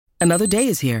Another day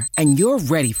is here, and you're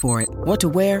ready for it. What to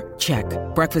wear? Check.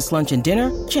 Breakfast, lunch, and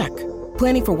dinner? Check.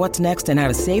 Planning for what's next and how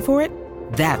to save for it?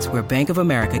 That's where Bank of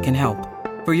America can help.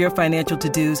 For your financial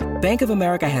to-dos, Bank of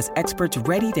America has experts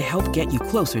ready to help get you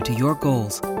closer to your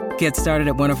goals. Get started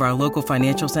at one of our local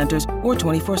financial centers or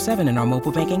 24/7 in our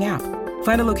mobile banking app.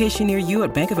 Find a location near you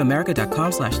at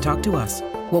bankofamerica.com/talktous.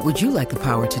 What would you like the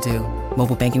power to do?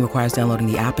 Mobile banking requires downloading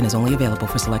the app and is only available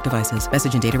for select devices.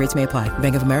 Message and data rates may apply.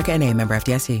 Bank of America N.A., member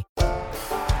FDIC.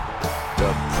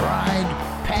 The pride,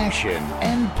 passion,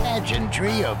 and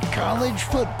pageantry of college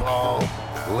football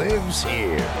lives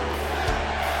here.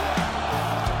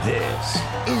 This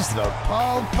is the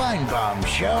Paul Feinbaum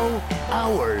Show,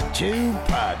 Hour 2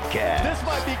 podcast. This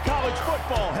might be college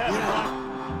football heaven.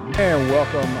 And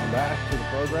welcome back to the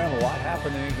program. A lot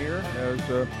happening here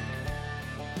as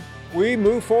we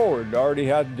move forward. Already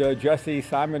had Jesse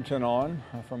Simonton on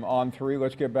from On 3.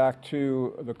 Let's get back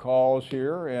to the calls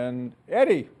here. And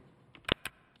Eddie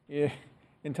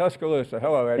in Tuscaloosa.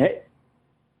 Hello, Eddie.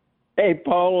 Hey,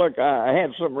 Paul, look, I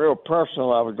had something real personal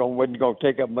wasn't going to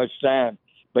take up much time.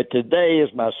 But today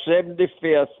is my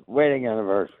 75th wedding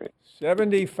anniversary.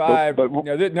 75.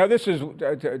 Now this is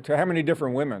to how many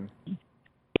different women?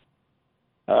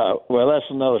 Well, that's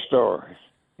another story.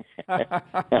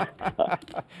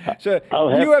 So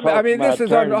this is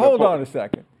hold on a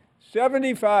second.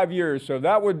 75 years. So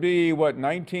that would be what,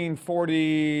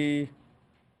 1949?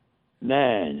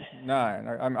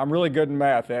 I'm really good in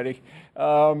math, Eddie.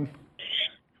 Well,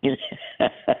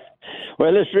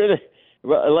 it's really.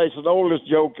 Well, it's the oldest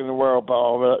joke in the world,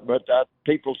 Paul. But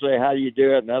people say, "How do you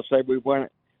do it?" And I say, "We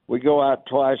go out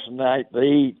twice a night to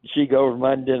eat. She goes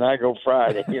Monday, and I go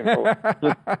Friday." You know.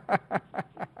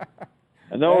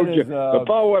 But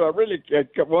Paul, what I really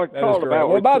want to call about.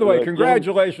 Well, by the way,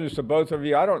 congratulations to both of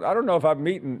you. I don't know if I've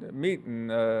met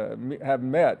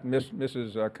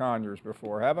Mrs. Conyers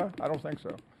before. Have I? I don't think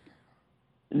so.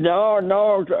 No.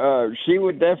 She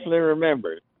would definitely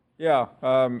remember it. Yeah,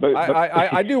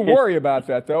 I do worry about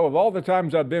that, though. Of all the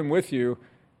times I've been with you,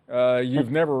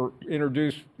 you've never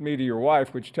introduced me to your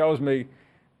wife, which tells me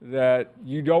that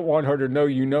you don't want her to know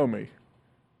you know me.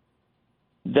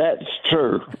 That's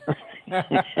true. I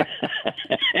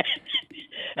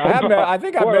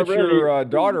think I met your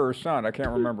daughter or son. I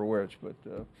can't remember which, but.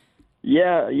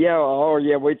 Yeah. We all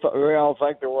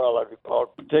think they're well of you, Paul.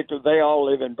 Particularly, they all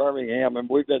live in Birmingham, and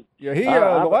we've been. Yeah,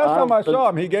 the last time I saw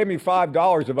him, he gave me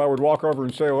 $5 if I would walk over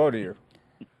and say hello to you.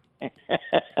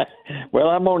 Well,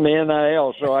 I'm on the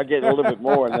NIL, so I get a little bit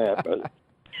more than that. But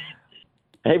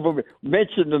hey, we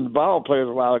mentioned the ball players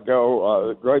a while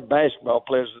ago, great basketball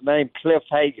players. The name Cliff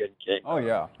Hagan came. Oh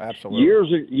yeah, absolutely.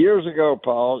 Years ago,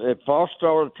 Paul, at Foster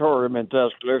Auditorium in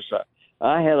Tuscaloosa.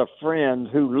 I had a friend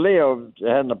who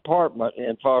had an apartment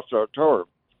in Foster Auditorium.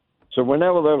 So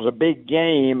whenever there was a big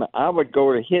game, I would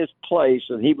go to his place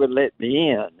and he would let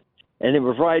me in. And it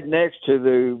was right next to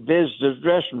the visitor's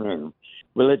dressing room.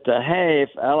 Well, at the half,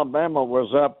 Alabama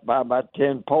was up by about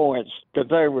 10 points because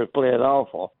they were playing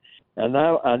awful. And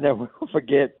I never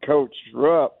forget Coach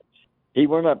Rupp. He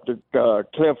went up to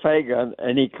Cliff Hagan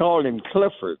and he called him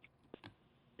Clifford.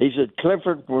 He said,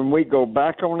 "Clifford, when we go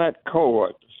back on that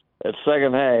court, at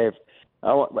second half,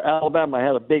 Alabama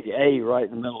had a big A right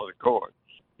in the middle of the court.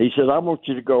 He said, I want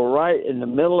you to go right in the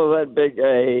middle of that big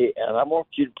A, and I want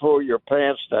you to pull your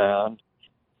pants down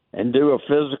and do a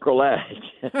physical act."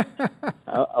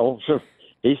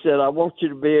 He said, "I want you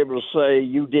to be able to say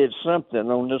you did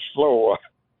something on this floor."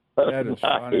 That is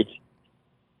funny.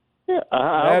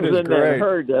 I was in there and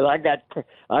heard that.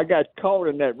 I got caught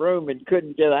in that room and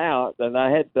couldn't get out, and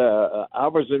I had to. I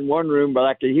was in one room, but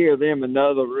I could hear them in the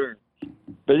other room.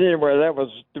 But anyway, that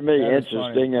was to me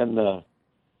interesting, and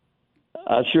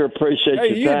I sure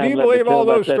appreciate your time. Do you believe all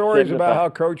those stories about how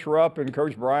Coach Rupp and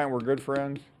Coach Bryant were good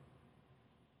friends?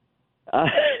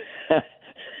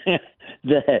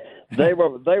 They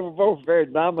were both very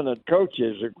dominant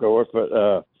coaches, of course,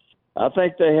 but. I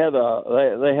think they had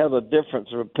a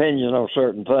difference of opinion on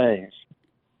certain things.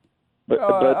 But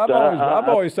I've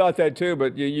always thought that too.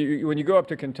 But you, when you go up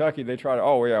to Kentucky, they try to.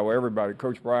 Oh yeah, well everybody.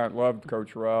 Coach Bryant loved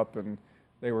Coach Rupp, and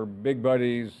they were big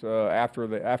buddies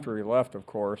after he left, of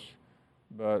course.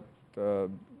 But I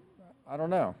don't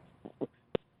know.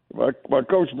 Well,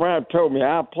 Coach Bryant told me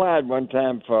I applied one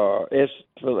time for the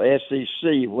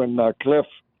SEC when Cliff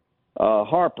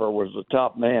Harper was the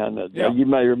top man. You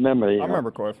may remember him. I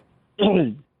remember Cliff. He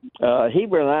and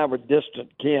I were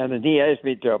distant kin, and he asked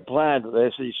me to apply to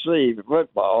the SEC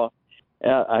football.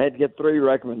 I had to get 3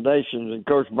 recommendations, and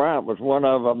Coach Bryant was one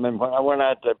of them. And when I went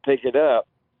out to pick it up,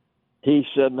 he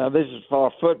said, "Now this is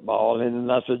for football," and then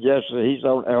I said, "Yes." Sir. He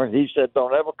said,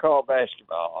 "Don't ever call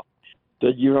basketball.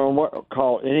 That you don't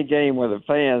call any game where the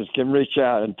fans can reach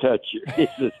out and touch you." He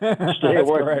said, "Stay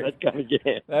away from that kind of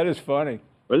game." That is funny.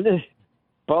 Well,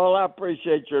 Paul, I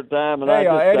appreciate your time. And Hey,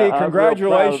 Eddie, I'm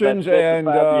congratulations, real proud of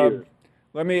that 55 years.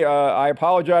 let me. I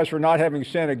apologize for not having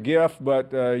sent a gift,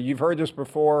 but you've heard this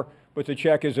before. But the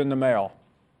check is in the mail.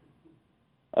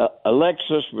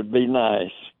 Alexis would be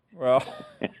nice. Well,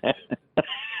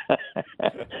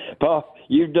 Paul,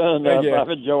 you've done enough. you. I've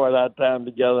enjoyed our time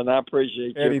together, and I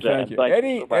appreciate Eddie, your time. thank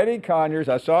you. Eddie Conyers.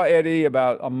 I saw Eddie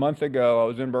about a month ago. I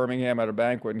was in Birmingham at a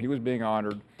banquet, and he was being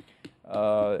honored.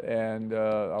 And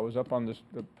I was up on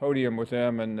the podium with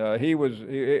him, and he was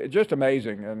just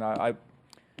amazing. And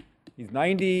he's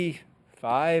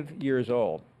 95 years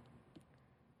old.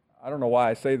 I don't know why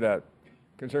I say that,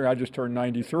 considering I just turned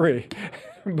 93,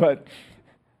 but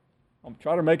I'm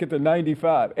trying to make it to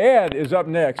 95. Ed is up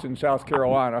next in South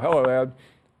Carolina. Hello, Ed.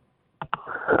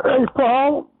 Hey,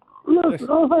 Paul. Listen,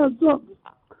 I've had something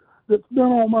that's been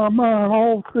on my mind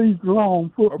all season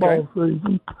long, football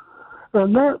season,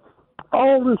 and that's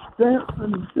all this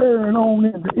dancing and carrying on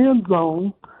in the end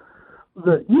zone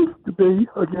that used to be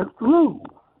against the rules.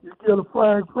 You get a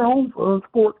flag thrown for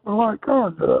unsportsmanlike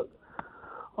conduct.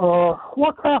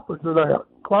 What happened to that?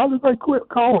 Why did they quit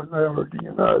calling that, or do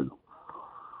you know?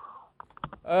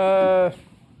 I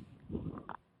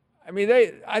mean,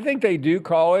 I think they do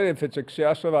call it if it's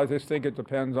excessive. I just think it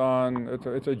depends on,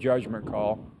 it's a judgment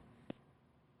call.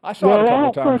 I saw it a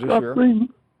couple times this year.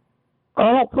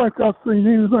 I don't think I've seen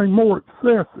anything more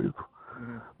excessive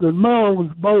than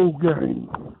Maryland's bowl game.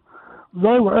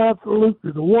 They were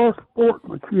absolutely the worst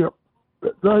sportsmanship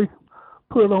that they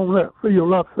put on that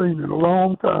field I've seen in a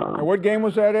long time. And what game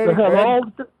was that, Eddie? They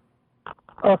had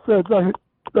I said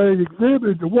they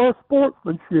exhibited the worst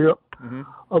sportsmanship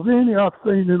of any I've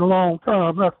seen in a long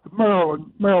time. That's the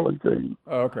Maryland team.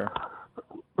 Oh, okay.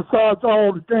 Besides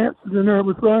all the dancing and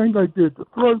everything, they did the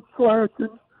throat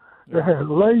slashing. They had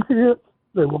late hits.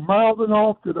 They were mouthing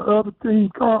off to the other team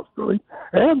constantly,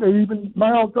 and they even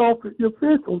mouthed off at the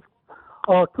officials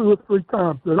 2 or 3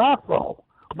 times that I saw.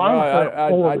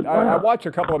 I watched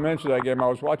a couple of minutes of that game. I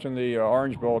was watching the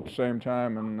Orange Bowl at the same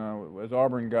time, and as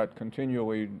Auburn got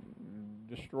continually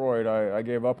destroyed, I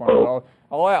gave up on it.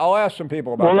 I'll ask some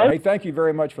people about that. Hey, thank you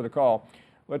very much for the call.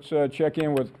 Let's check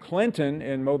in with Clinton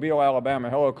in Mobile, Alabama.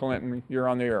 Hello, Clinton. You're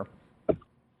on the air.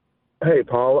 Hey,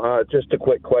 Paul, just a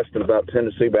quick question about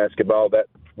Tennessee basketball.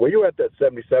 Were you at that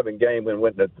 77 game when it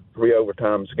went to 3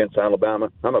 overtimes against Alabama?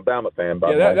 I'm a Bama fan,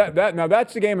 by the way. Now,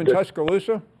 that's the game in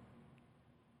Tuscaloosa?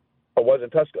 Or was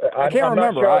it Tuscaloosa? I can't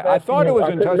remember. Sure I thought it was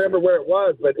in Tuscaloosa. I can't remember where it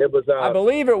was, but it was. I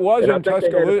believe it was in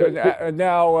Tuscaloosa.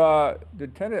 Now,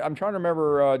 I'm trying to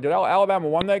remember, did Alabama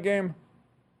won that game?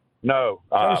 No.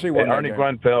 Tennessee won that Ernie game.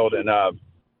 Grunfeld and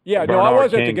yeah, Bernard no, I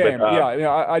was King, at the game. But,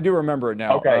 I do remember it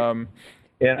now. Okay.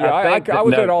 I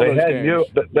was at all those games.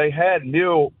 They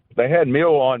had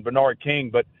Mule on Bernard King,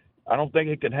 but I don't think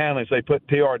he could handle it. So they put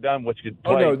P.R. Dunn, which could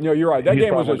play. Oh no, you're right. That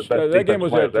game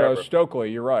was at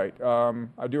Stokely. You're right.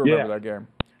 I do remember that game.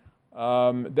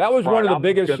 That was one of the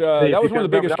biggest. That was one of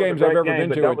the biggest games I've ever been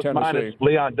to at Tennessee.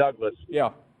 Leon Douglas. Yeah.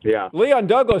 Yeah. Leon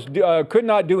Douglas could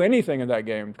not do anything in that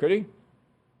game, could he?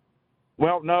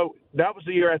 Well, no, that was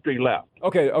the year after he left.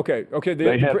 Okay. I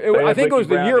think it was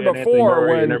the Brown year and before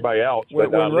when everybody else, when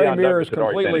Ray Mears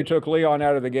completely finished. took Leon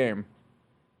out of the game.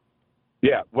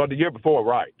 Yeah, well, the year before,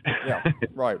 right. Yeah,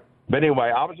 right. But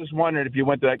anyway, I was just wondering if you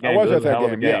went to that game. I was at that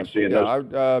game. Yes.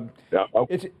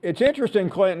 It's interesting,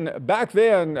 Clinton. Back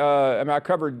then, I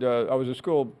covered. I was a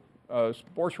school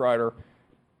sports writer.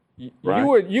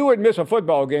 You would miss a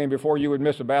football game before you would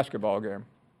miss a basketball game.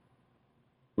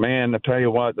 Man, I tell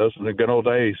you what, those were the good old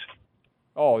days.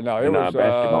 Oh no, it was.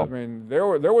 I mean, there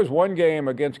was one game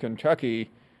against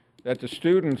Kentucky that the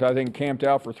students, I think, camped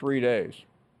out for 3 days.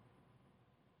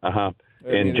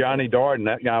 And Johnny Darden,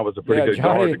 that guy was a pretty good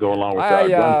guard to go along with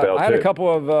Grunfeld, I had a couple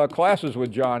of classes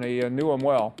with Johnny and knew him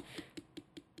well.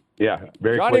 Yeah,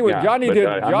 very quick guy. Johnny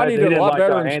did a lot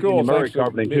better in school thanks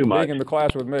to being in the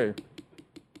class with me.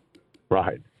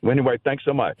 Right. Well, anyway, thanks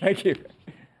so much. Thank you.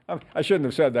 I shouldn't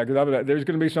have said that because there's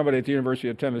going to be somebody at the University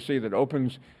of Tennessee that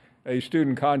opens a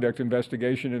student conduct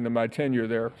investigation into my tenure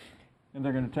there, and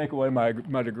they're going to take away my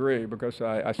degree because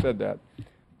I said that.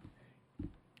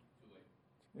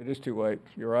 It is too late.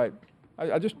 You're right.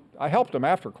 I helped them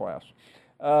after class.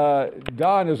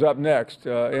 Don is up next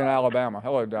in Alabama.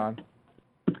 Hello, Don.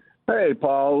 Hey,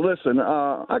 Paul. Listen,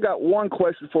 I got one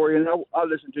question for you, and I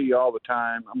listen to you all the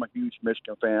time. I'm a huge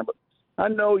Michigan fan, but I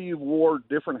know you've wore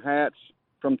different hats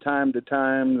from time to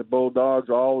time, the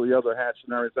Bulldogs, all the other hats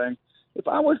and everything. If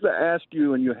I was to ask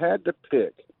you and you had to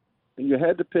pick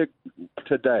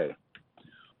today,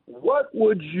 what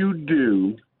would you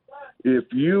do if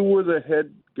you were the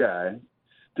head guy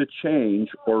to change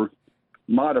or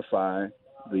modify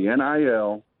the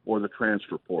NIL or the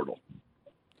transfer portal?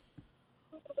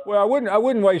 Well, I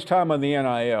wouldn't waste time on the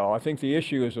NIL. I think the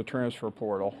issue is the transfer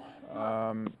portal.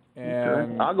 And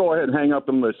okay. I'll go ahead and hang up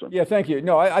and listen. Yeah, thank you.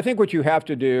 No, I think what you have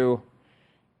to do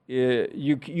is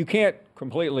you can't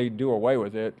completely do away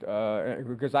with it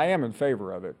because I am in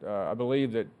favor of it. I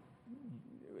believe that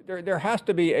there has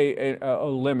to be a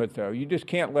limit, though. You just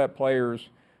can't let players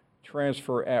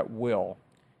transfer at will.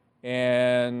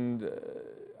 And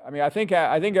I mean, I think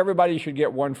everybody should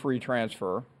get one free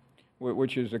transfer,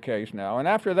 which is the case now. And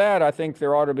after that, I think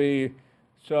there ought to be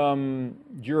some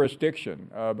jurisdiction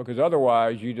because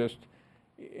otherwise you just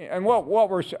and what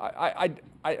we're I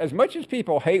as much as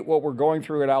people hate what we're going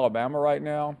through at Alabama right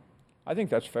now, I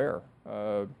think that's fair.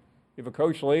 If a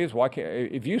coach leaves, why can't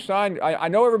if you signed? I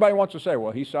know everybody wants to say,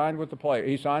 well, he signed with the player,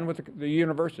 he signed with the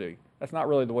university. That's not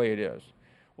really the way it is.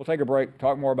 We'll take a break.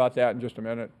 Talk more about that in just a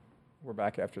minute. We're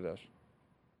back after this.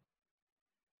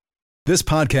 This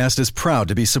podcast is proud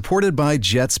to be supported by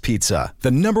Jets Pizza, the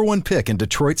 #1 pick in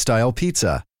Detroit-style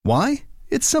pizza. Why?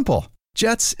 It's simple.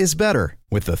 Jets is better.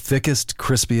 With the thickest,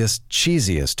 crispiest,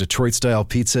 cheesiest Detroit-style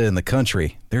pizza in the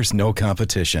country, there's no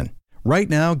competition. Right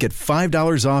now, get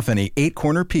 $5 off any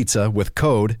 8-corner pizza with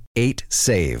code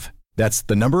 8SAVE. That's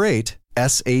the number 8,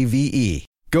 SAVE.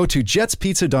 Go to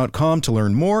jetspizza.com to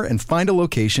learn more and find a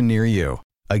location near you.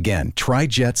 Again, try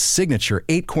Jet's signature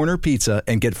 8-corner pizza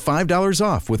and get $5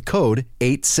 off with code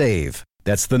 8SAVE.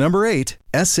 That's the number 8,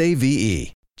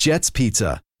 SAVE. Jet's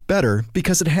Pizza. Better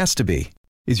because it has to be.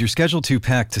 Is your schedule too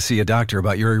packed to see a doctor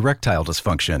about your erectile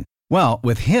dysfunction? Well,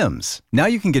 with Hims, now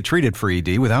you can get treated for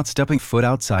ED without stepping foot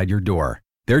outside your door.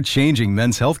 They're changing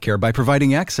men's healthcare by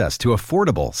providing access to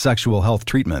affordable sexual health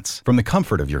treatments from the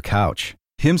comfort of your couch.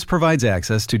 Hims provides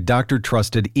access to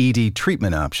doctor-trusted ED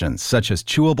treatment options such as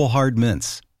chewable hard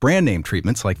mints, brand name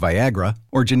treatments like Viagra,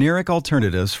 or generic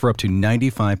alternatives for up to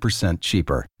 95%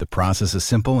 cheaper. The process is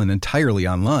simple and entirely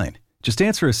online. Just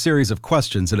answer a series of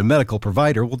questions and a medical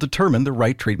provider will determine the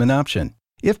right treatment option.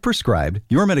 If prescribed,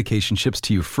 your medication ships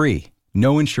to you free.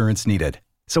 No insurance needed.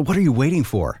 So what are you waiting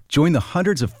for? Join the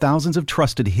hundreds of thousands of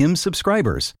trusted Hims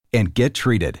subscribers and get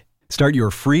treated. Start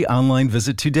your free online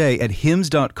visit today at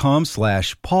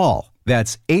hims.com/Paul.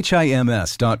 That's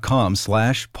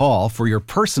HIMS.com/Paul for your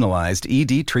personalized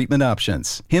ED treatment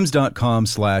options.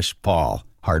 hims.com/Paul.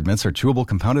 Hard mints are chewable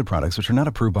compounded products which are not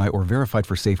approved by or verified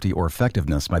for safety or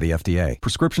effectiveness by the FDA.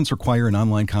 Prescriptions require an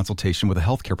online consultation with a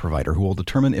healthcare provider who will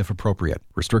determine if appropriate.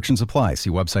 Restrictions apply.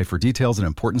 See website for details and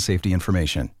important safety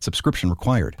information. Subscription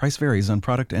required. Price varies on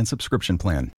product and subscription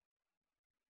plan.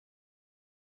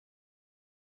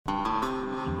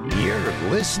 You're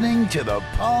listening to the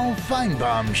Paul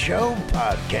Feinbaum Show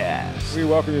podcast. We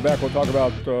welcome you back. We'll talk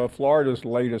about Florida's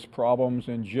latest problems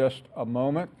in just a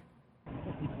moment.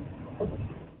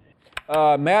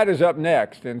 Matt is up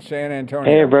next in San Antonio.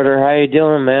 Hey, brother. How you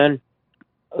doing, man?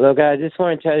 Look, I just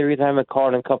want to tell you the reason I haven't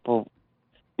called in a couple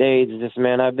days is this,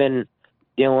 man. I've been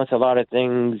dealing with a lot of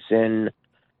things, and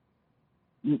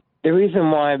the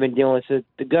reason why I've been dealing with it,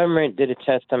 the government did a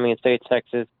test on me in the state of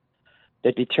Texas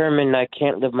that determined I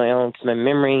can't live my own because my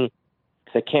memory,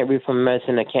 because I can't read from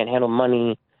medicine, I can't handle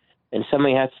money, and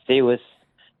somebody has to stay with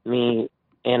me,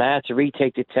 and I have to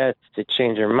retake the test to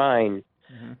change their mind.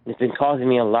 Mm-hmm. It's been causing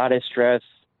me a lot of stress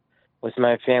with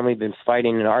my family, been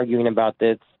fighting and arguing about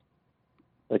this.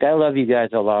 Like, I love you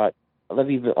guys a lot. I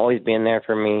love you always being there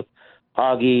for me.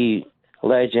 Augie,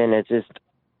 Legend, it's just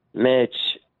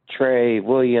Mitch, Trey,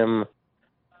 William.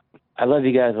 I love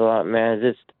you guys a lot, man.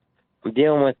 It's just, I'm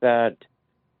dealing with that,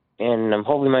 and I'm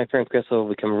hoping my friend Crystal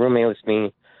will become a roommate with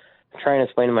me. I'm trying to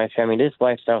explain to my family this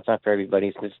lifestyle's not for everybody.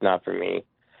 It's just not for me.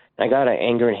 I got an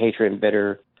anger and hatred and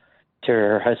bitter to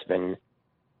her husband,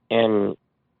 and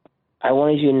I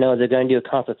wanted you to know they're going to do a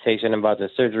consultation about the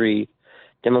surgery.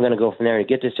 Then we're going to go from there to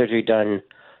get the surgery done,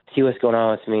 see what's going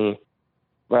on with me.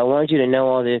 But I wanted you to know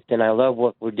all this, and I love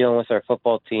what we're doing with our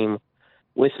football team,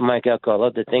 with Mike Elko. I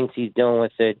love the things he's doing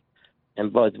with it,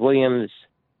 and Buzz Williams.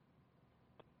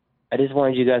 I just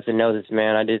wanted you guys to know this,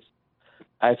 man.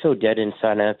 I feel dead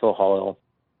inside, and I feel hollow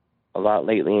a lot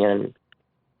lately, and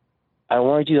I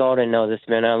wanted you all to know this,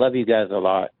 man. I love you guys a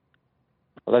lot.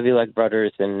 I love you like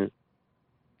brothers, and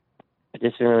I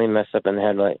just been really messed up in the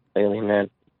head lately, man.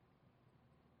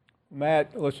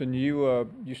 Matt, listen, you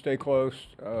stay close.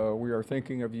 We are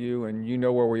thinking of you, and you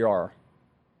know where we are.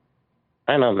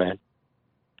 I know, man.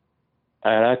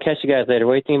 All right, I'll catch you guys later.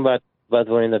 What do you think about Buzz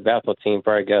winning the basketball team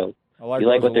before I go? I like you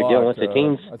like what they're doing with the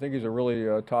teams? I think he's a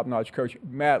really top-notch coach.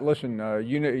 Matt, listen, I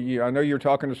know you're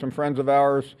talking to some friends of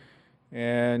ours,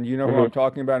 and you know who I'm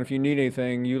talking about. If you need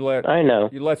anything, you let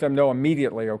them know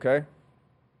immediately, okay?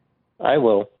 I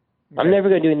will. Okay. I'm never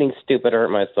going to do anything stupid or hurt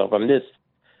myself. I'm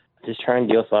just trying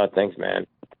to deal with a lot of things, man.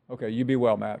 Okay, you be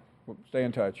well, Matt. Stay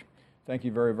in touch. Thank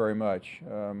you very, very much.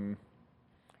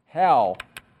 Hal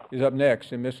is up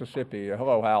next in Mississippi.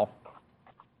 Hello, Hal.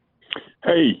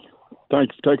 Hey,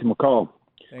 thanks for taking my call.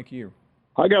 Thank you.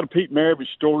 I got a Pete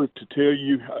Maravich story to tell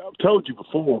you. I've told you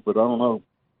before, but I don't know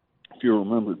if you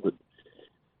remember. But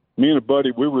me and a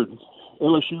buddy, LSU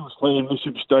was playing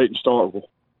Mississippi State in Starkville,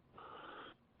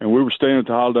 and we were staying at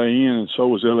the Holiday Inn, and so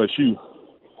was LSU.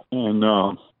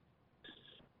 And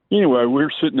anyway, we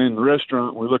were sitting in the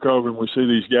restaurant. We look over and we see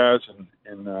these guys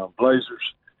in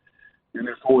blazers, and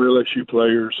they're 4 LSU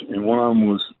players, and one of them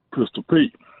was Pistol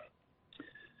Pete.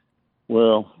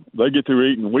 Well, they get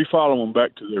through eating, and we follow them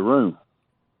back to their room.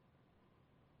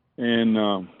 And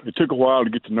it took a while to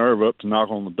get the nerve up to knock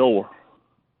on the door.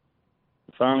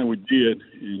 Finally, we did,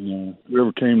 and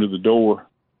whoever came to the door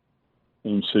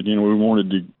and said, we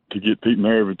wanted to get Pete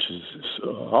Maravich's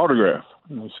autograph.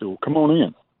 And I said, well, come on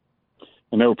in.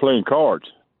 And they were playing cards.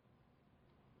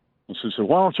 And so I said,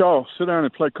 why don't y'all sit down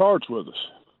and play cards with us?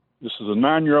 This is a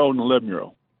 9-year-old and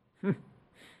 11-year-old.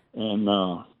 And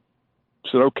I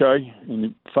said, okay.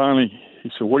 And finally,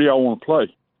 he said, what do y'all want to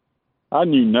play? I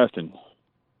knew nothing.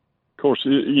 Of course,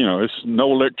 it's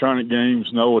no electronic games,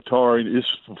 no Atari. It's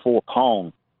for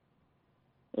Pong.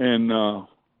 And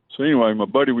so anyway, my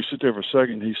buddy, we sit there for a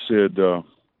second. He said,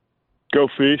 go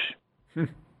fish.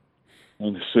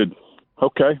 And I said,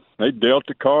 okay. They dealt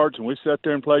the cards, and we sat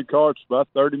there and played cards for about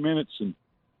 30 minutes, and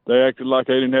they acted like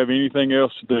they didn't have anything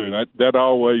else to do. And that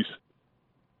always,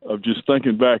 of just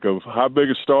thinking back of how big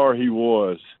a star he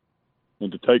was,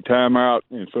 and to take time out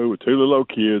and fool with 2 little old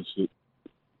kids,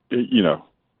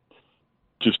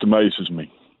 just amazes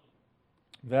me.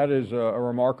 That is a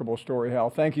remarkable story,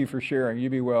 Hal. Thank you for sharing. You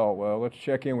be well. Let's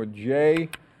check in with Jay,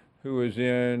 who is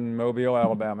in Mobile,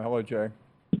 Alabama. Hello, Jay.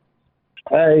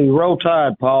 Hey, roll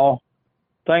tide, Paul.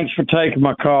 Thanks for taking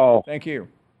my call. Thank you.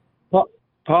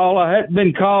 Paul, I haven't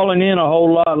been calling in a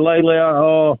whole lot lately.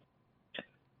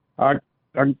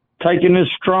 I'm taking this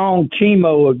strong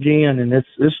chemo again, and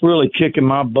it's really kicking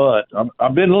my butt.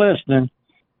 I've been listening,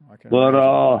 but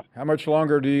how much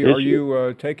longer are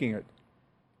you taking it?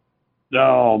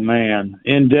 Oh man,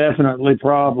 indefinitely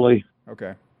probably.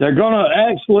 Okay. They're gonna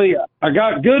I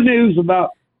got good news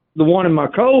about the one in my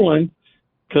colon,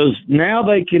 because now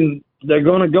they're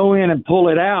gonna go in and pull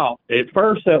it out. At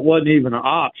first, that wasn't even an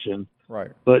option.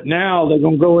 Right. But now they're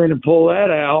going to go in and pull that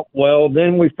out. Well,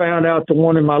 then we found out the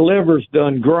one in my liver's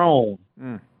done grown.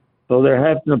 So they're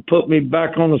having to put me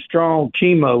back on the strong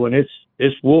chemo, and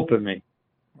it's whooping me.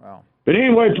 Wow. But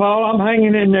anyway, Paul, I'm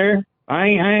hanging in there. I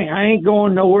ain't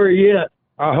going nowhere yet.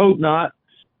 I hope not.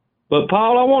 But,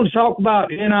 Paul, I want to talk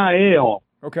about NIL.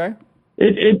 Okay.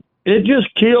 It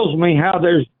just kills me how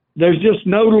there's just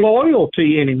no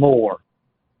loyalty anymore.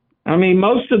 I mean,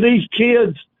 most of these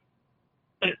kids,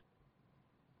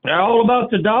 they're all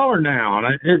about the dollar now.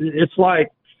 And it's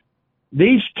like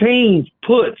these teams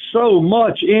put so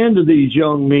much into these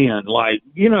young men, like,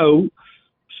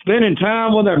 spending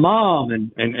time with their mom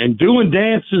and doing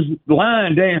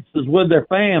line dances with their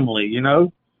family,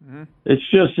 Mm-hmm.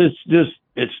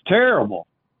 It's terrible.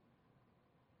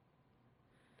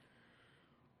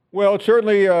 Well, it's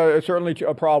certainly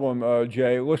a problem,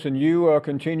 Jay. Listen, you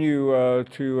continue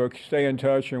to stay in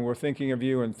touch, and we're thinking of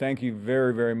you, and thank you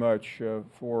very, very much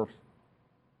for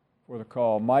the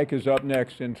call. Mike is up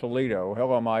next in Toledo.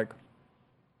 Hello, Mike.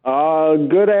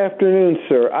 Good afternoon,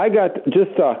 sir. I got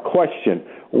just a question.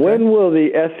 Okay. When will the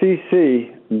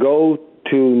SEC go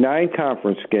to 9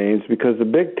 conference games? Because the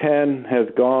Big Ten has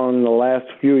gone the last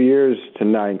few years to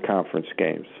 9 conference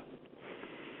games.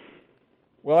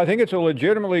 Well, I think it's a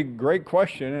legitimately great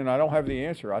question, and I don't have the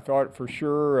answer. I thought for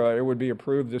sure it would be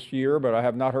approved this year, but I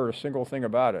have not heard a single thing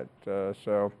about it.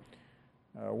 So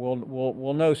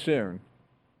we'll know soon.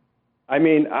 I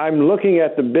mean, I'm looking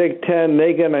at the Big Ten.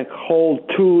 They're going to hold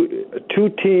two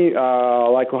teams,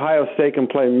 like Ohio State can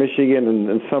play Michigan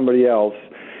and somebody else,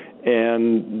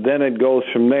 and then it goes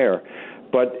from there.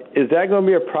 But is that going to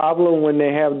be a problem when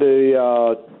they have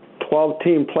the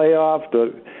 12-team playoff?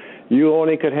 You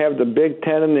only could have the Big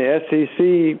Ten and the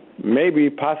SEC, maybe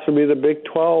possibly the Big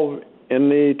 12 in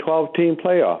the 12-team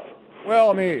playoff. Well,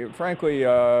 I mean, frankly,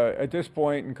 at this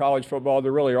point in college football,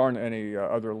 there really aren't any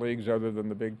other leagues other than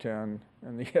the Big Ten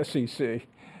and the SEC.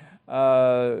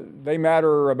 They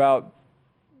matter about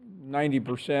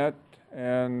 90%,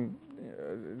 and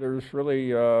there's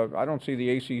really, I don't see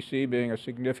the ACC being a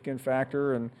significant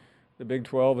factor, and the Big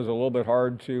 12 is a little bit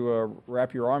hard to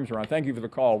wrap your arms around. Thank you for the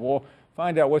call. We'll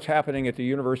find out what's happening at the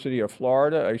University of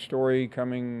Florida. A story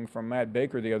coming from Matt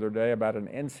Baker the other day about an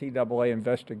NCAA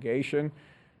investigation.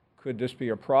 Could this be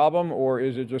a problem, or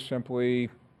is it just simply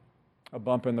a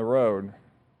bump in the road?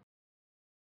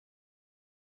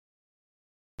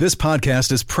 This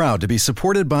podcast is proud to be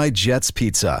supported by Jets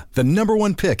Pizza, the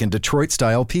 #1 pick in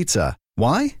Detroit-style pizza.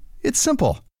 Why? It's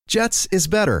simple. Jets is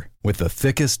better. With the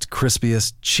thickest,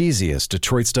 crispiest, cheesiest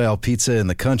Detroit-style pizza in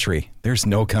the country, there's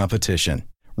no competition.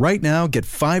 Right now, get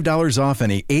 $5 off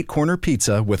any 8-corner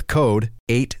pizza with code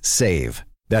 8SAVE.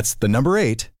 That's the number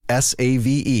 8,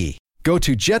 S-A-V-E. Go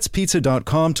to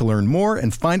jetspizza.com to learn more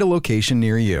and find a location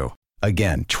near you.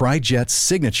 Again, try Jet's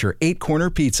signature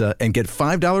 8-corner pizza and get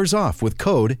 $5 off with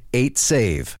code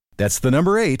 8SAVE. That's the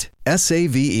number 8,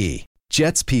 S-A-V-E.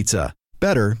 Jet's Pizza.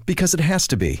 Better because it has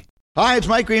to be. Hi, it's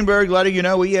Mike Greenberg letting you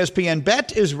know ESPN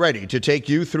Bet is ready to take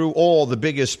you through all the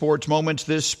biggest sports moments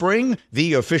this spring.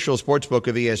 The official sportsbook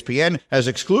of ESPN has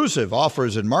exclusive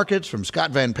offers and markets from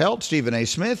Scott Van Pelt, Stephen A.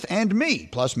 Smith, and me,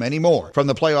 plus many more. From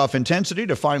the playoff intensity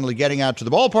to finally getting out to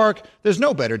the ballpark, there's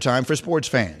no better time for sports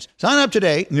fans. Sign up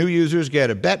today. New users get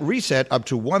a bet reset up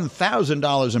to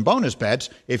 $1,000 in bonus bets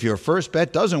if your first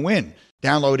bet doesn't win.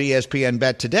 Download ESPN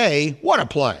Bet today. What a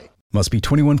play. Must be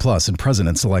 21 plus and present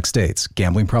in select states.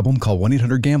 Gambling problem? Call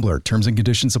 1-800-GAMBLER. Terms and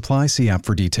conditions apply. See app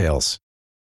for details.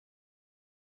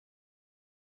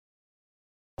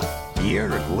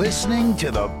 You're listening to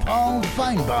the Paul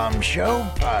Feinbaum Show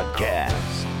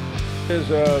podcast. Is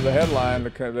the headline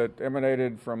that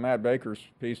emanated from Matt Baker's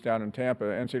piece down in Tampa,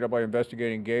 NCAA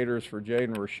investigating Gators for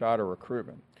Jaden Rashada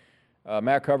recruitment.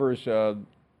 Matt covers the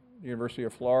University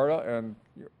of Florida, and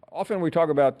often we talk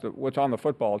about what's on the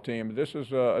football team. This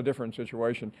is a different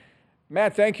situation.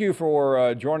 Matt, thank you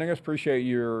for joining us. Appreciate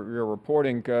your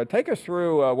reporting. Take us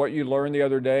through what you learned the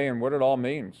other day and what it all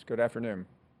means. Good afternoon.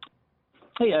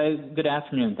 Hey, good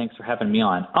afternoon. Thanks for having me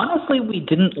on. Honestly, we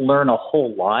didn't learn a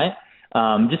whole lot,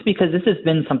 just because this has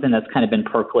been something that's kind of been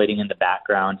percolating in the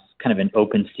background. It's kind of an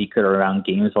open secret around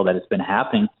Gainesville that has been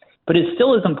happening. But it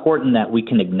still is important that we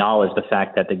can acknowledge the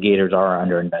fact that the Gators are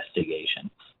under investigation.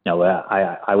 You know,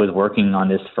 I was working on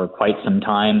this for quite some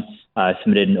time,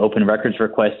 submitted an open records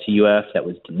request to UF that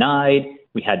was denied.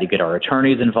 We had to get our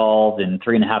attorneys involved, and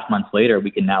 3.5 months later, we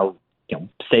can now,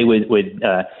 say with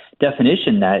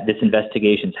definition that this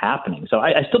investigation is happening. So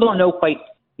I still don't know quite,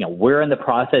 where in the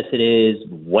process it is,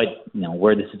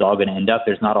 where this is all going to end up.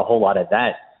 There's not a whole lot of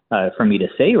that for me to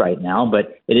say right now,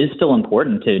 but it is still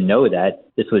important to know that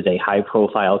this was a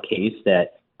high-profile case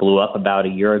that blew up about a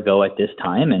year ago at this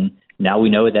time, and now we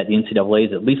know that the NCAA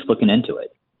is at least looking into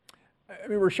it. I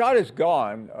mean, Rashad is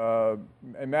gone.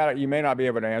 And Matt, you may not be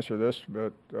able to answer this,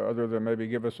 but other than maybe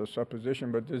give us a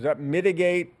supposition, but does that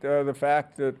mitigate the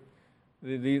fact that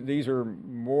these are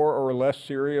more or less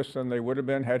serious than they would have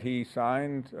been had he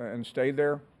signed and stayed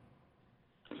there?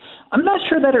 I'm not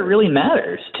sure that it really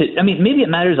matters. Maybe it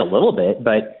matters a little bit,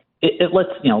 but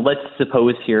let's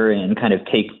suppose here and kind of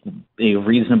take a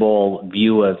reasonable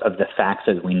view of the facts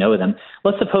as we know them.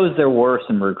 Let's suppose there were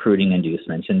some recruiting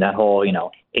inducements in that whole,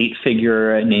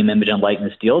 8-figure name, image, and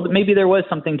likeness deal, but maybe there was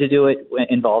something to do it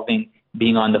involving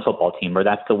being on the football team, or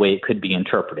that's the way it could be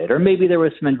interpreted, or maybe there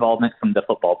was some involvement from the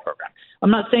football program.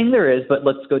 I'm not saying there is, but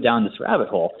let's go down this rabbit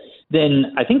hole.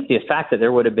 Then I think the fact that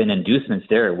there would have been inducements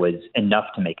there was enough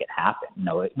to make it happen.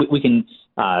 We can.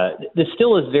 This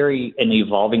still is an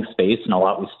evolving space, and a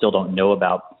lot we still don't know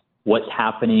about what's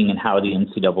happening and how the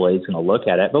NCAA is going to look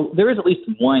at it. But there is at least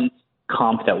one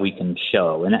comp that we can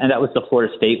show, and that was the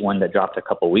Florida State one that dropped a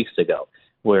couple of weeks ago,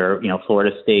 where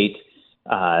Florida State,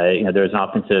 there was an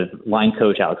offensive line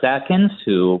coach, Alex Atkins,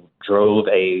 who drove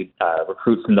a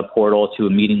recruit from the portal to a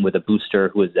meeting with a booster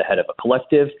who was the head of a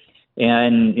collective.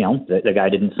 And, the guy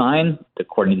didn't sign.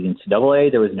 According to the NCAA,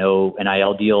 there was no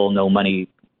NIL deal, no money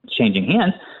changing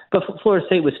hands. But Florida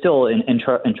State was still in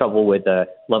trouble with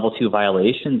level 2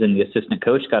 violations, and the assistant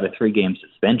coach got a 3-game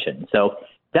suspension. So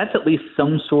that's at least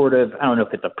some sort of, I don't know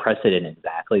if it's a precedent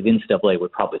exactly. The NCAA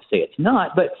would probably say it's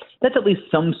not, but that's at least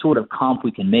some sort of comp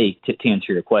we can make to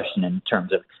answer your question in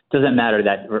terms of, does it matter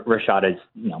that Rashad is,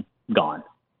 gone?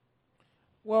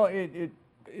 Well,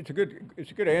 it's a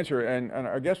good answer, and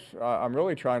I guess I'm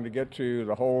really trying to get to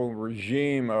the whole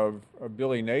regime of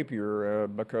Billy Napier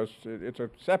because it's a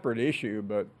separate issue,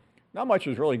 but not much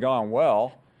has really gone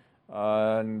well,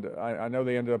 and I know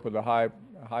they ended up with a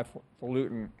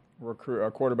highfalutin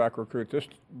quarterback recruit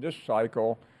this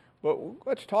cycle, but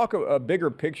let's talk a bigger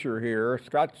picture here.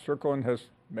 Scott Strickland has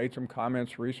made some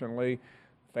comments recently.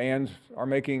 Fans are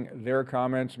making their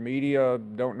comments. Media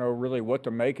don't know really what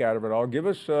to make out of it all. Give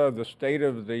us the state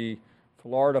of the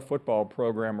Florida football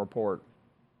program report.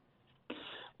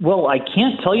 Well, I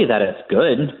can't tell you that it's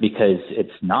good because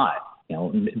it's not. You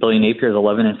know, Billy Napier is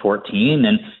 11-14,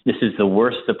 and this is the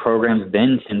worst the program's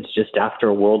been since just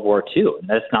after World War II. And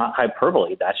that's not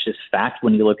hyperbole. That's just fact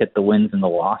when you look at the wins and the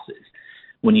losses.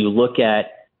 When you look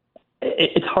at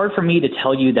it's hard for me to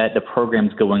tell you that the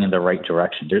program's going in the right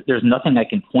direction. There's nothing I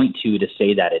can point to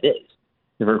say that it is.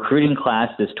 The recruiting class,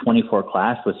 this 24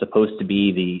 class, was supposed to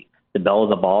be the belle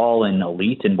of the ball and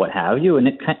elite and what have you, and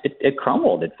it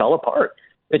crumbled. It fell apart.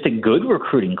 It's a good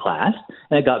recruiting class,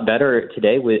 and it got better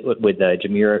today with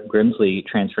Jameer Grimsley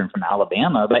transferring from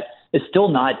Alabama, but it's still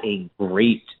not a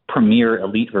great premier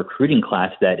elite recruiting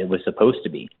class that it was supposed to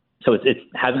be. So it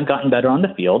hasn't gotten better on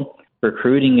the field.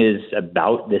 Recruiting is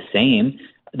about the same.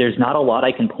 There's not a lot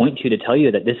I can point to tell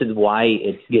you that this is why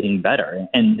it's getting better.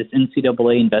 And this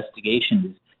NCAA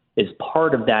investigation is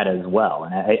part of that as well.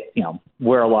 And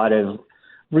where a lot of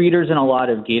readers and a lot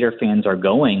of Gator fans are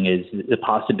going is the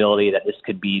possibility that this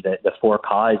could be the for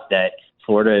cause that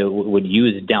Florida would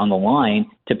use down the line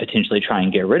to potentially try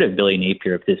and get rid of Billy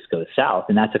Napier if this goes south.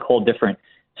 And that's a whole different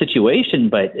situation.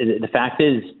 But the fact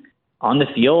is, on the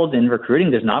field and recruiting,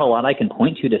 there's not a lot I can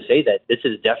point to say that this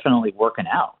is definitely working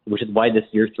out, which is why this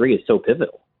year 3 is so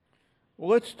pivotal. Well,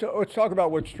 let's talk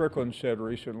about what Strickland said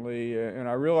recently, and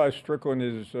I realize Strickland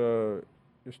is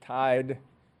tied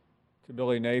to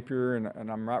Billy Napier,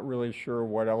 and I'm not really sure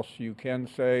what else you can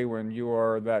say when you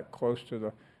are that close to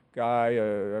the guy.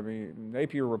 I mean,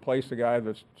 Napier replaced the guy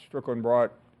that Strickland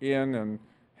brought in and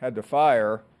had to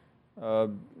fire.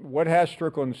 What has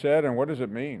Strickland said, and what does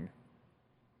it mean?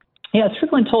 Yeah,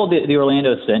 Strickland told the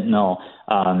Orlando Sentinel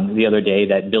the other day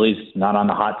that Billy's not on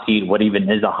the hot seat. What even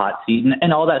is a hot seat?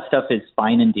 And all that stuff is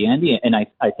fine and dandy, and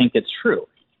I think it's true.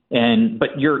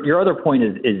 But your other point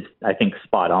is I think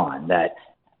spot on. That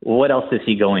what else is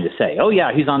he going to say? Oh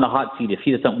yeah, he's on the hot seat. If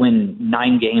he doesn't win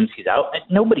 9 games, he's out.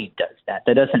 Nobody does that.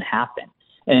 That doesn't happen.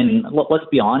 And let's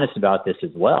be honest about this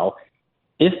as well.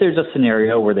 If there's a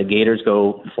scenario where the Gators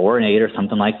go 4-8 or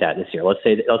something like that this year, let's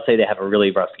say they have a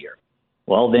really rough year.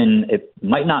 Well, then it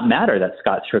might not matter that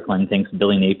Scott Strickland thinks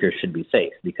Billy Napier should be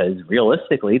safe, because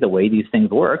realistically, the way these things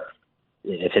work,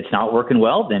 if it's not working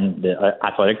well, then the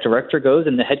athletic director goes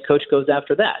and the head coach goes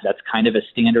after that. That's kind of a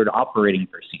standard operating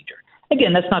procedure.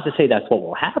 Again, that's not to say that's what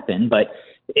will happen, but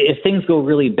if things go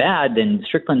really bad, then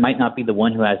Strickland might not be the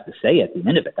one who has to say at the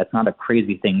end of it. That's not a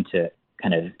crazy thing to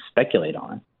kind of speculate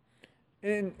on.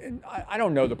 And I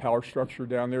don't know the power structure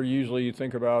down there. Usually you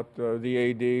think about the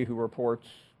AD who reports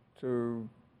to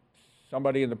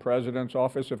somebody in the president's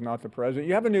office, if not the president.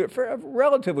 You have a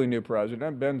relatively new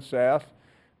president, Ben Sasse.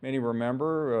 Many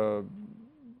remember,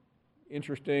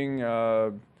 interesting,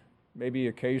 maybe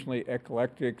occasionally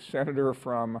eclectic senator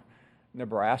from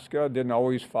Nebraska. Didn't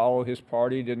always follow his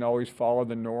party, didn't always follow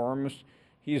the norms.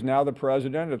 He's now the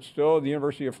president. It's still, the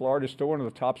University of Florida is still one of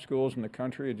the top schools in the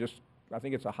country. I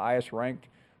think it's the highest ranked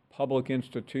public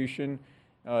institution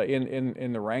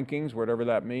in the rankings, whatever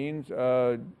that means.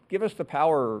 Give us the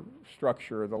power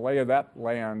structure, the lay of that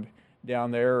land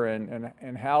down there,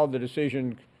 and how the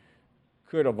decision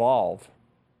could evolve.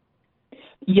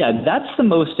 Yeah, that's the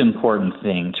most important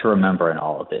thing to remember in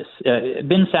all of this.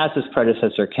 Ben Sasse's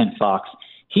predecessor, Kent Fox,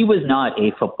 he was not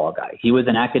a football guy. He was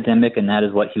an academic, and that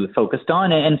is what he was focused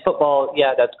on. And football,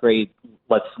 yeah, that's great.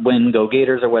 Let's win, go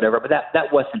Gators or whatever, but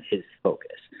that wasn't his focus.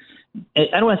 I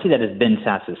don't want to see that as Ben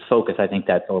Sasse's focus. I think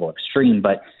that's a little extreme,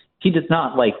 but he does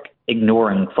not like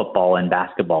ignoring football and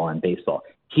basketball and baseball.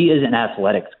 He is an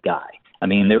athletics guy. I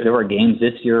mean, there were games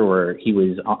this year where he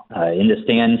was in the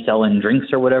stand selling drinks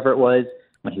or whatever it was.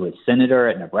 When he was senator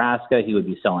at Nebraska, he would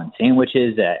be selling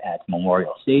sandwiches at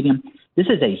Memorial Stadium. This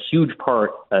is a huge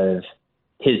part of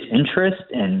his interest,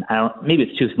 and maybe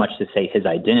it's too much to say his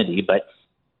identity, but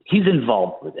he's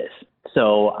involved with this.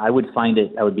 So I would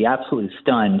be absolutely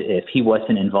stunned if he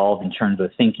wasn't involved in terms of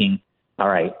thinking, all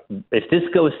right, if this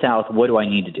goes south, what do I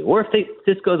need to do? Or if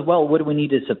this goes well, what do we need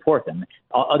to support them?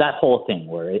 That whole thing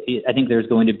where I think there's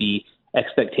going to be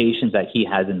expectations that he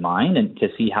has in mind and to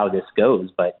see how this goes.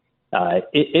 But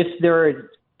if there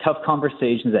are tough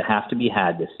conversations that have to be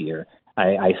had this year,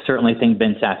 I certainly think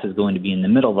Ben Sasse is going to be in the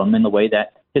middle of them in the way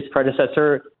that his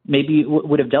predecessor maybe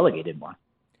would have delegated more.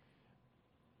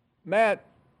 Matt,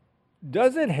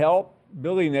 does it help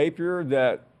Billy Napier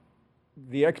that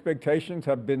the expectations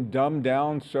have been dumbed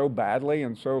down so badly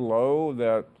and so low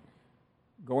that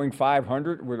going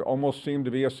 500 would almost seem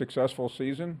to be a successful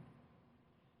season?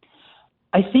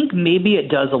 I think maybe it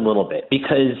does a little bit,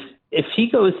 because if he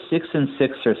goes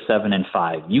 6-6 or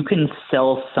 7-5, you can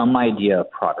sell some idea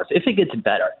of progress if it gets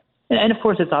better. And of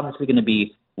course, it's obviously going to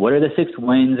be, what are the 6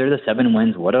 wins or the 7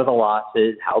 wins? What are the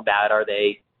losses? How bad are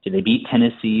they? Do they beat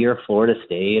Tennessee or Florida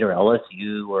State or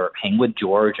LSU or hang with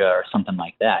Georgia or something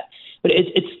like that? But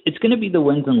it's going to be the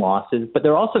wins and losses, but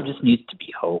there also just needs to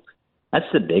be hope. That's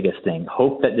the biggest thing,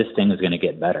 hope that this thing is going to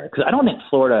get better. Because I don't think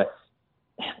Florida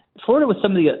with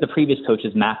some of the previous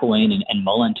coaches, McElwain and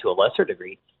Mullen to a lesser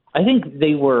degree, I think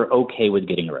they were okay with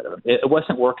getting rid of him. It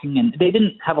wasn't working, and they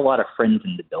didn't have a lot of friends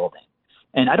in the building.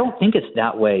 And I don't think it's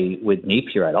that way with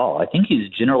Napier at all. I think he's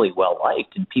generally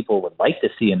well-liked, and people would like to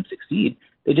see him succeed.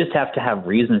 They just have to have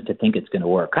reasons to think it's going to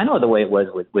work, kind of the way it was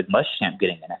with Muschamp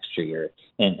getting an extra year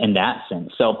in that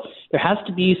sense. So there has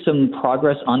to be some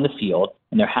progress on the field,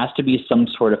 and there has to be some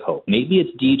sort of hope. Maybe it's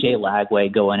DJ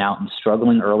Lagway going out and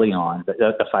struggling early on,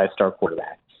 the 5-star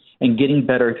quarterback, and getting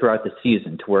better throughout the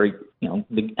season to where,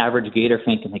 the average Gator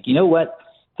fan can think, you know what,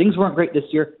 things weren't great this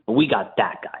year, but we got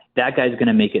that guy. That guy's going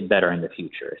to make it better in the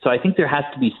future. So I think there has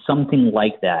to be something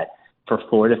like that for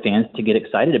Florida fans to get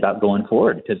excited about going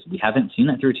forward, because we haven't seen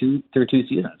that through two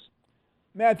seasons.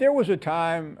 Matt, there was a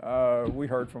time we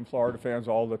heard from Florida fans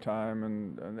all the time,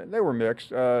 and they were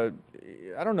mixed. I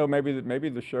don't know, maybe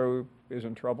the show is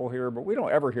in trouble here, but we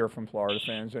don't ever hear from Florida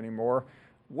fans anymore.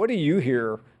 What do you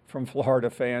hear from Florida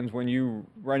fans when you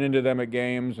run into them at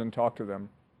games and talk to them?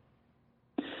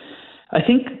 I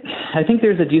think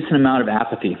there's a decent amount of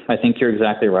apathy. I think you're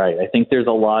exactly right. I think there's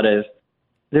a lot of,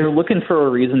 they're looking for a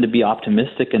reason to be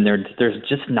optimistic, and there's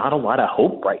just not a lot of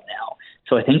hope right now.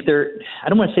 So I think I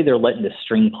don't want to say they're letting the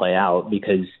string play out,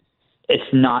 because it's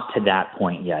not to that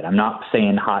point yet. I'm not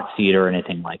saying hot seat or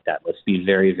anything like that. Let's be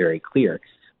very, very clear.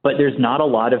 But there's not a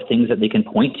lot of things that they can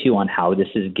point to on how this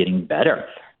is getting better.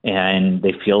 And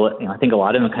they feel, I think a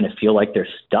lot of them kind of feel like they're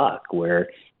stuck, where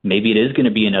maybe it is going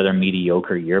to be another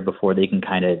mediocre year before they can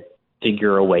kind of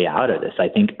figure a way out of this. I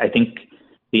think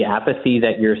the apathy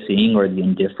that you're seeing, or the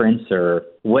indifference, or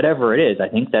whatever it is, I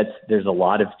think there's a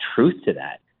lot of truth to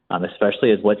that,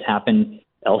 especially as what's happened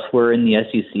elsewhere in the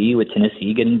SEC with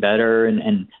Tennessee getting better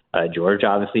and Georgia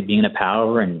obviously being a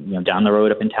power, and down the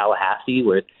road up in Tallahassee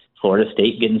with Florida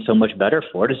State getting so much better.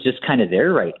 Florida's just kind of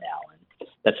there right now, and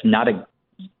that's not a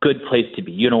good place to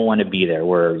be. You don't want to be there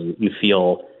where you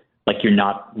feel like you're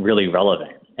not really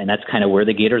relevant, and that's kind of where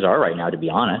the Gators are right now, to be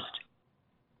honest.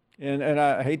 And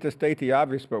I hate to state the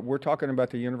obvious, but we're talking about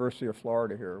the University of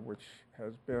Florida here, which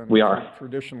has been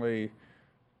traditionally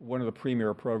one of the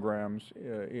premier programs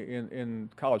in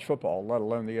college football, let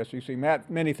alone the SEC.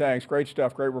 Matt, many thanks. Great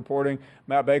stuff, great reporting.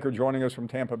 Matt Baker joining us from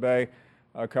Tampa Bay,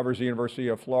 covers the University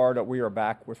of Florida. We are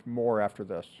back with more after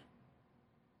this.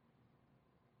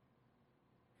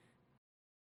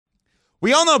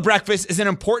 We all know breakfast is an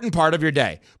important part of your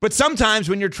day, but sometimes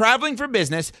when you're traveling for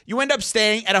business, you end up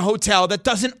staying at a hotel that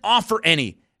doesn't offer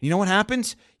any. You know what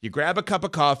happens? You grab a cup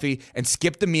of coffee and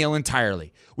skip the meal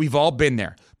entirely. We've all been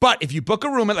there. But if you book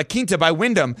a room at La Quinta by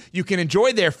Wyndham, you can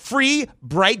enjoy their free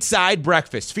Bright Side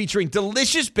breakfast featuring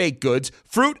delicious baked goods,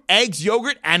 fruit, eggs,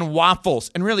 yogurt, and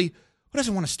waffles. And really, who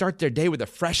doesn't want to start their day with a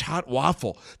fresh, hot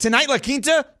waffle? Tonight, La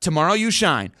Quinta, tomorrow you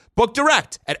shine. Book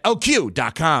direct at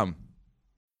lq.com.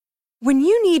 When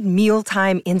you need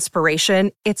mealtime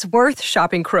inspiration, it's worth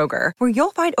shopping Kroger, where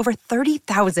you'll find over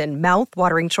 30,000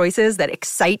 mouth-watering choices that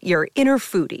excite your inner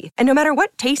foodie. And no matter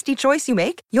what tasty choice you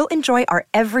make, you'll enjoy our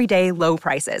everyday low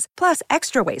prices, plus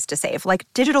extra ways to save, like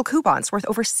digital coupons worth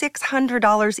over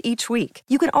 $600 each week.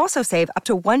 You can also save up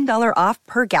to $1 off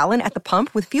per gallon at the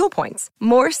pump with fuel points.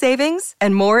 More savings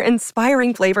and more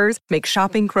inspiring flavors make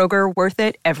shopping Kroger worth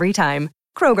it every time.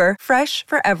 Kroger, fresh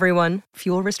for everyone.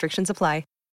 Fuel restrictions apply.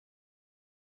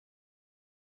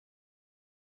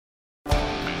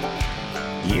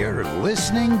 You're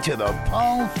listening to the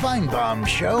Paul Feinbaum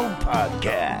Show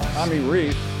podcast. Tommy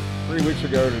Rees, 3 weeks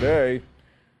ago today,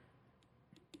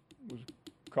 was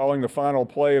calling the final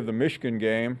play of the Michigan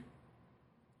game.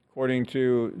 According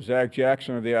to Zach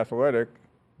Jackson of The Athletic,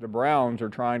 the Browns are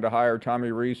trying to hire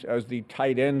Tommy Rees as the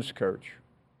tight ends coach.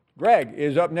 Greg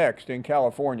is up next in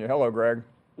California. Hello, Greg.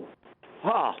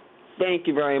 Thank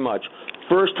you very much.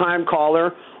 First-time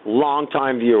caller,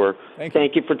 long-time viewer.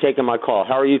 Thank you for taking my call.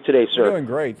 How are you today, sir? Doing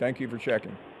great. Thank you for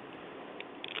checking.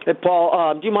 Hey,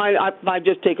 Paul, do you mind if I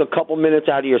just take a couple minutes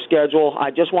out of your schedule?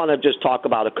 I just want to just talk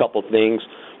about a couple things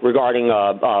regarding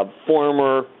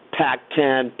former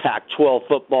Pac-10, Pac-12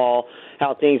 football,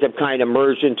 how things have kind of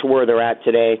merged into where they're at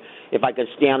today. If I could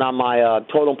stand on my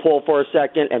totem pole for a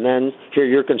second and then hear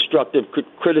your constructive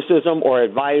criticism or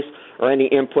advice or any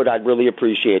input, I'd really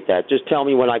appreciate that. Just tell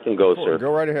me when I can go, sir.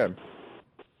 Go right ahead.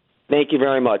 Thank you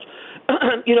very much.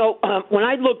 When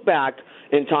I look back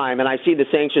in time and I see the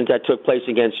sanctions that took place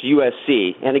against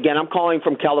USC, and again, I'm calling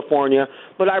from California,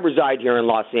 but I reside here in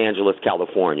Los Angeles,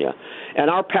 California. And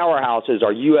our powerhouses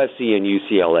are USC and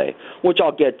UCLA, which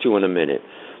I'll get to in a minute.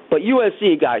 But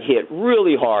USC got hit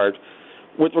really hard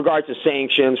with regards to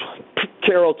sanctions.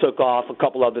 Carroll took off, a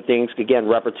couple other things, again,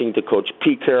 referencing to Coach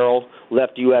Pete Carroll,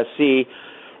 left USC.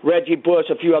 Reggie Bush,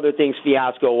 a few other things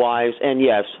fiasco-wise, and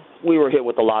yes, we were hit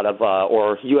with a lot of,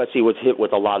 or USC was hit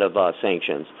with a lot of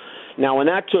sanctions. Now, when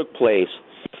that took place,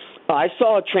 I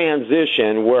saw a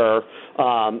transition where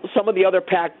some of the other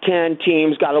Pac-10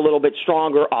 teams got a little bit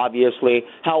stronger, obviously.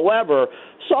 However,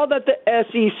 saw that the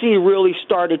SEC really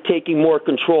started taking more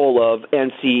control of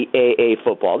NCAA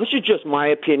football. This is just my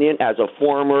opinion as a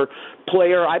former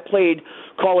player. I played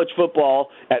college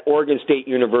football at Oregon State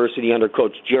University under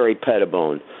Coach Jerry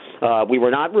Pettibone. We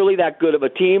were not really that good of a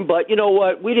team, but you know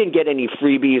what? We didn't get any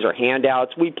freebies or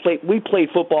handouts. We played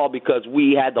football because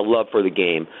we had the love for the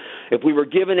game. If we were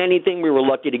given anything, we were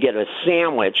lucky to get a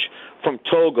sandwich from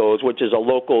Togo's, which is a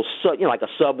local, like a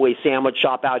Subway sandwich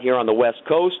shop out here on the West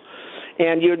Coast.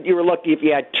 And you were lucky if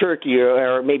you had turkey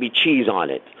or maybe cheese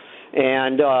on it.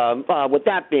 And with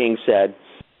that being said,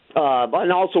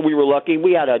 and also we were lucky.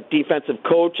 We had a defensive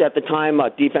coach at the time, a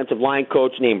defensive line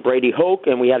coach named Brady Hoke,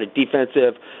 and we had a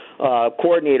defensive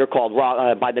coordinator called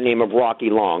by the name of Rocky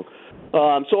Long.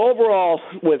 So overall,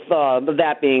 with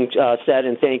that being said,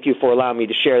 and thank you for allowing me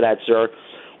to share that, sir,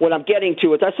 what I'm getting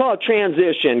to is I saw a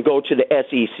transition go to the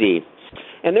SEC.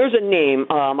 And there's a name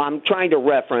I'm trying to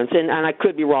reference, and I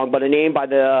could be wrong, but a name by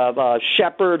the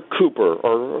Shepard Cooper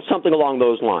or something along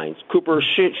those lines. Cooper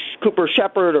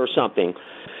Shepard or something.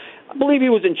 I believe he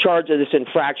was in charge of this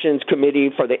infractions committee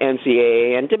for the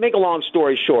NCAA. And to make a long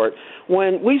story short,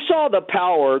 when we saw the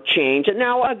power change, and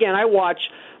now, again, I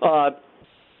watch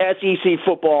SEC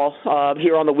football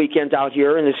here on the weekends out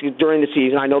here and during the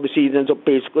season. I know the season's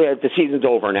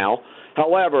over now.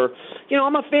 However,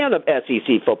 I'm a fan of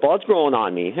SEC football. It's growing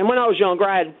on me. And when I was younger,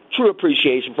 I had true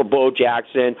appreciation for Bo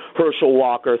Jackson, Herschel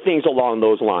Walker, things along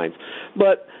those lines.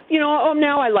 But,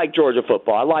 now I like Georgia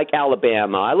football. I like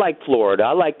Alabama. I like Florida.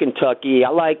 I like Kentucky. I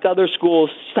like other schools,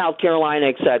 South Carolina,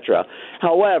 etc.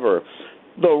 However,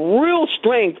 the real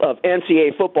strength of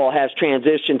NCAA football has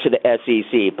transitioned to the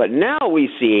SEC, but now we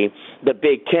see the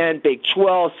Big 10, Big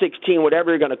 12, 16,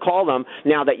 whatever you're going to call them,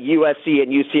 now that USC and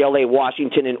UCLA,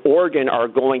 Washington, and Oregon are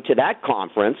going to that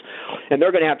conference, and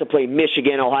they're going to have to play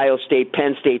Michigan, Ohio State,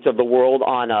 Penn States of the world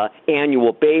on an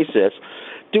annual basis.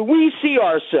 Do we see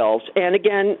ourselves, and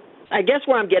again, I guess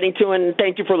where I'm getting to, and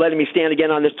thank you for letting me stand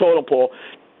again on this total poll,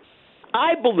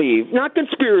 I believe, not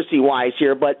conspiracy-wise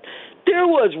here, but there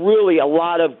was really a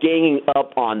lot of ganging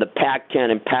up on the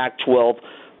Pac-10 and Pac-12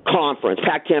 conference.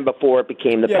 Pac-10 before it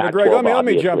became the Pac-12. Yeah, Greg, let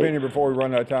me jump in here before we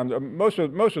run out of time. Most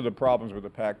of the problems with the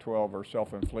Pac-12 are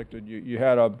self-inflicted. You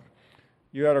had an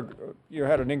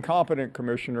incompetent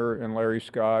commissioner in Larry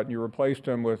Scott, and you replaced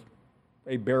him with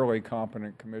a barely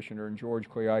competent commissioner in George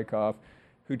Kliavkoff,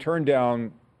 who turned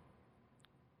down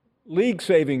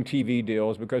league-saving TV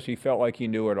deals because he felt like he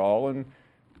knew it all, and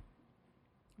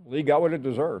the league got what it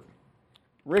deserved.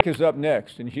 Rick is up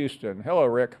next in Houston. Hello,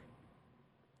 Rick.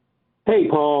 Hey,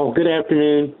 Paul. Good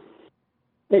afternoon.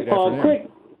 Hey, Paul,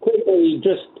 quickly,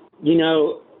 just,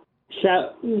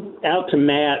 shout out to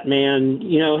Matt, man.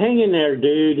 Hang in there,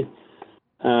 dude.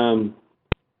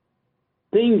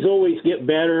 Things always get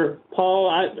better. Paul,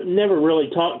 I never really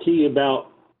talked to you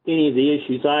about any of the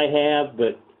issues I have,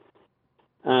 but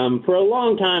for a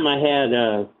long time I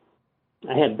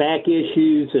had back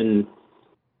issues and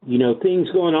things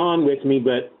going on with me,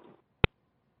 but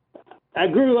I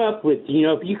grew up with,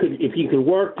 if you could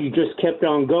work, you just kept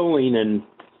on going. And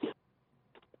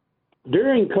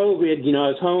during COVID,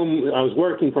 I was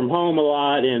working from home a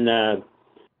lot, and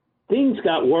things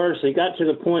got worse. It got to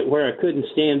the point where I couldn't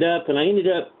stand up, and I ended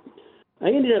up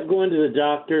going to the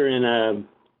doctor, and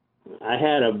I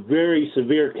had a very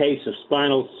severe case of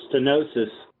spinal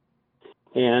stenosis.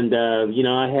 And,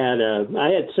 I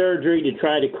had surgery to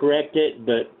try to correct it,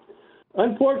 but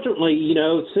unfortunately,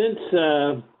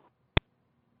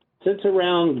 since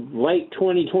around late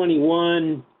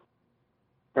 2021,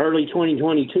 early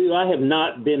 2022, I have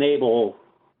not been able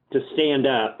to stand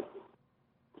up,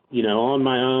 on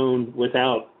my own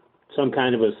without some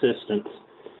kind of assistance.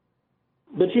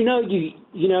 But,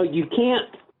 you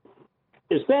can't,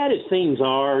 as bad as things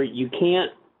are, you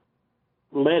can't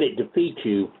let it defeat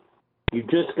you. You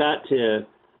just got to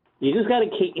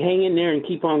keep hang in there and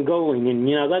keep on going. And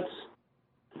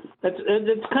that's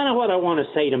kind of what I want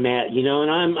to say to Matt.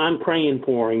 And I'm praying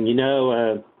for him.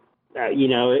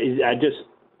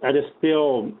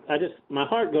 my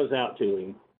heart goes out to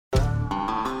him.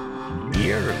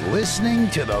 You're listening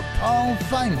to the Paul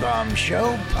Feinbaum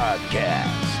Show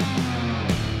podcast.